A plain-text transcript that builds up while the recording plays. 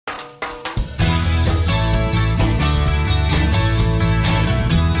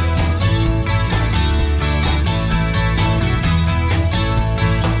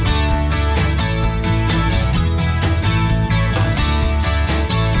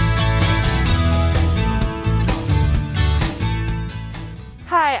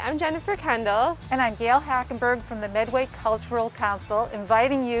Jennifer Kendall. And I'm Gail Hackenberg from the Medway Cultural Council,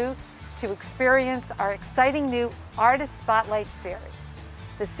 inviting you to experience our exciting new Artist Spotlight series.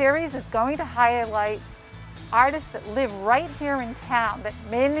 The series is going to highlight artists that live right here in town that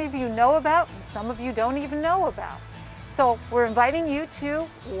many of you know about and some of you don't even know about. So we're inviting you to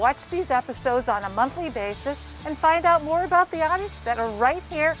watch these episodes on a monthly basis and find out more about the artists that are right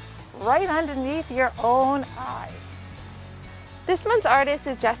here, right underneath your own eyes. This month's artist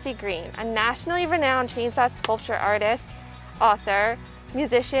is Jesse Green, a nationally renowned chainsaw sculpture artist, author,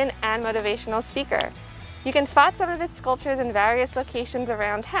 musician, and motivational speaker. You can spot some of his sculptures in various locations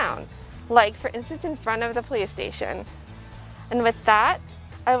around town, like for instance in front of the police station. And with that,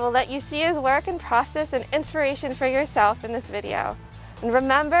 I will let you see his work and process and inspiration for yourself in this video. And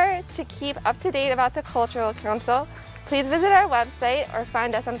remember to keep up to date about the Cultural Council. Please visit our website or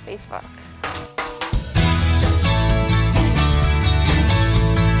find us on Facebook.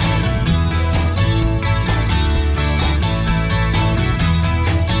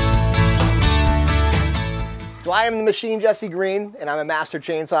 So I am the Machine Jesse Green, and I'm a master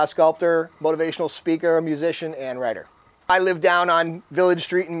chainsaw sculptor, motivational speaker, musician, and writer. I live down on Village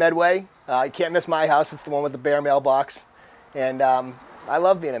Street in Medway. You can't miss my house. It's the one with the bare mailbox. And I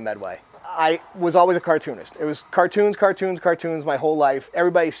love being in Medway. I was always a cartoonist. It was cartoons, cartoons, cartoons my whole life.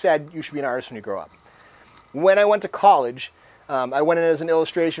 Everybody said you should be an artist when you grow up. When I went to college, I went in as an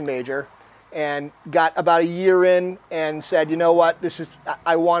illustration major and got about a year in and said, you know what,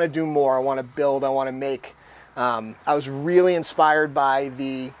 I want to do more. I want to build, I want to make. I was really inspired by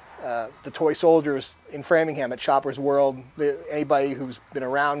the toy soldiers in Framingham at Shoppers World. Anybody who's been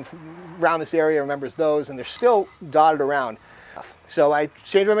around this area remembers those, and they're still dotted around. So I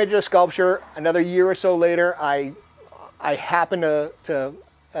changed my major to sculpture. Another year or so later, I happened to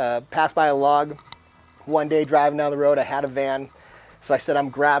pass by a log one day driving down the road. I had a van, so I said, I'm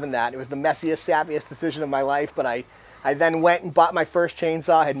grabbing that. It was the messiest, sappiest decision of my life, but I then went and bought my first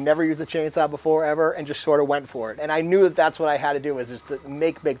chainsaw. I had never used a chainsaw before ever, and just sort of went for it. And I knew that that's what I had to do, was just to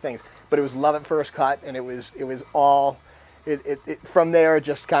make big things. But it was love at first cut, and it was all, from there it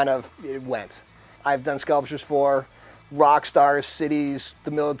just kind of, it went. I've done sculptures for rock stars, cities,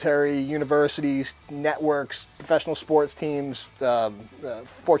 the military, universities, networks, professional sports teams,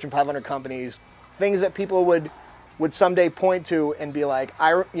 Fortune 500 companies, things that people would someday point to and be like,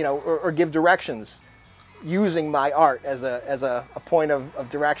 or give directions, using my art as a point of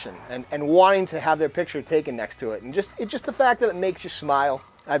direction, and wanting to have their picture taken next to it. And just the fact that it makes you smile,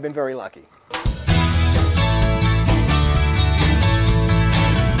 I've been very lucky.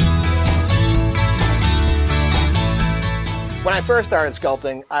 When I first started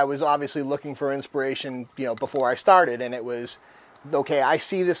sculpting, I was obviously looking for inspiration, before I started, and it was, okay, I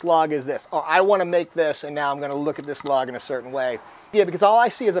see this log as this. Oh, I want to make this, and now I'm going to look at this log in a certain way. Yeah, because all I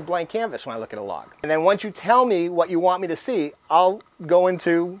see is a blank canvas when I look at a log. And then once you tell me what you want me to see, I'll go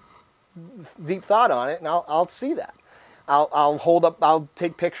into deep thought on it, and I'll see that. I'll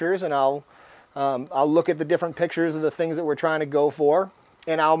take pictures, and I'll look at the different pictures of the things that we're trying to go for,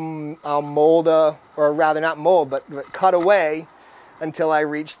 and I'll mold, or rather not mold, but cut away until I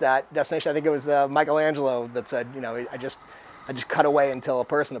reach that destination. I think it was Michelangelo that said, I just cut away until a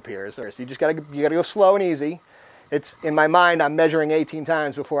person appears. So you gotta go slow and easy. It's, in my mind, I'm measuring 18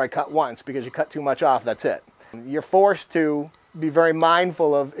 times before I cut once, because you cut too much off, that's it. You're forced to be very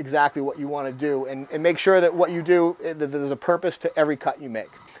mindful of exactly what you want to do, and make sure that what you do, that there's a purpose to every cut you make.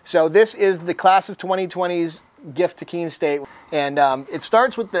 So this is the class of 2020's gift to Keene State, and it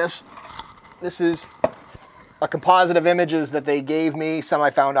starts with this. This is a composite of images that they gave me, some I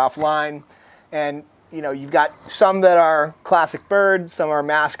found offline, and you've got some that are classic birds, some are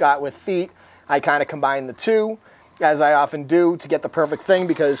mascot with feet. I kind of combine the two, as I often do, to get the perfect thing,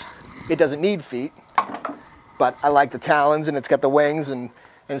 because it doesn't need feet, but I like the talons, and it's got the wings, and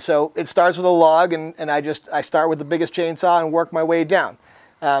so it starts with a log, and I start with the biggest chainsaw and work my way down.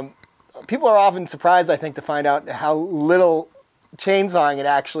 People are often surprised, I think, to find out how little chainsawing it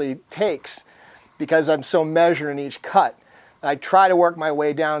actually takes, because I'm so measured in each cut. I try to work my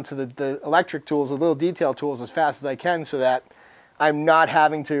way down to the electric tools, the little detail tools, as fast as I can, so that I'm not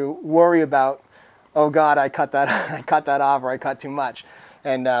having to worry about, oh God, I cut that off, or I cut too much.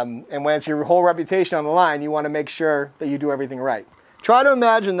 And when it's your whole reputation on the line, you want to make sure that you do everything right. Try to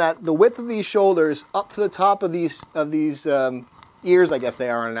imagine that the width of these shoulders up to the top of these ears, I guess they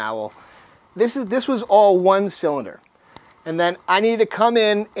are on an owl. This was all one cylinder, and then I need to come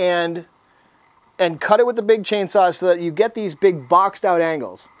in and cut it with the big chainsaw so that you get these big boxed out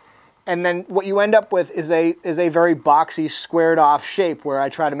angles. And then what you end up with is a very boxy, squared off shape where I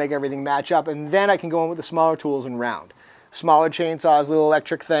try to make everything match up, and then I can go in with the smaller tools and round. smaller chainsaws, little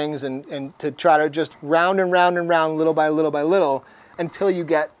electric things, and to try to just round and round and round, little by little by little, until you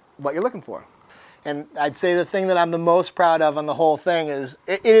get what you're looking for. And I'd say the thing that I'm the most proud of on the whole thing is,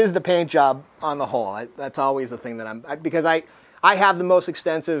 it is the paint job on the whole. That's always the thing that because I have the most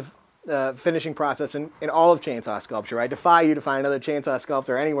extensive finishing process in all of chainsaw sculpture. I defy you to find another chainsaw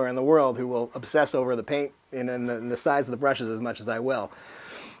sculptor anywhere in the world who will obsess over the paint and the size of the brushes as much as I will.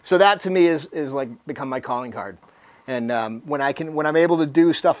 So that to me is like become my calling card. And when I'm able to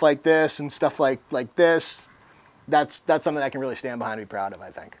do stuff like this and stuff like this, that's something I can really stand behind and be proud of, I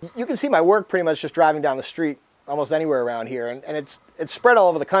think. You can see my work pretty much just driving down the street almost anywhere around here, and it's spread all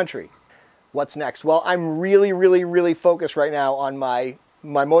over the country. What's next? Well, I'm really, really, really focused right now on my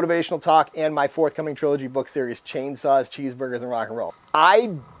motivational talk and my forthcoming trilogy book series, Chainsaws, Cheeseburgers, and Rock and Roll.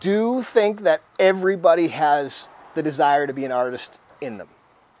 I do think that everybody has the desire to be an artist in them.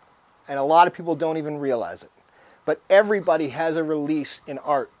 And a lot of people don't even realize it. But everybody has a release in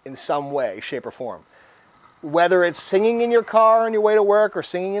art in some way, shape, or form. Whether it's singing in your car on your way to work or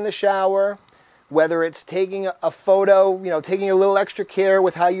singing in the shower, whether it's taking a photo, taking a little extra care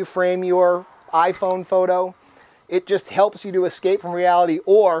with how you frame your iPhone photo, it just helps you to escape from reality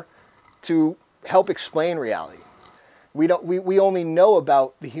or to help explain reality. We only know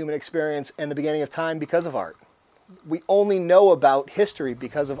about the human experience and the beginning of time because of art. We only know about history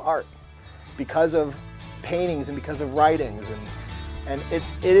because of art, because of paintings and because of writings, and it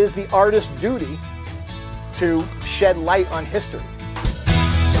is the artist's duty to shed light on history.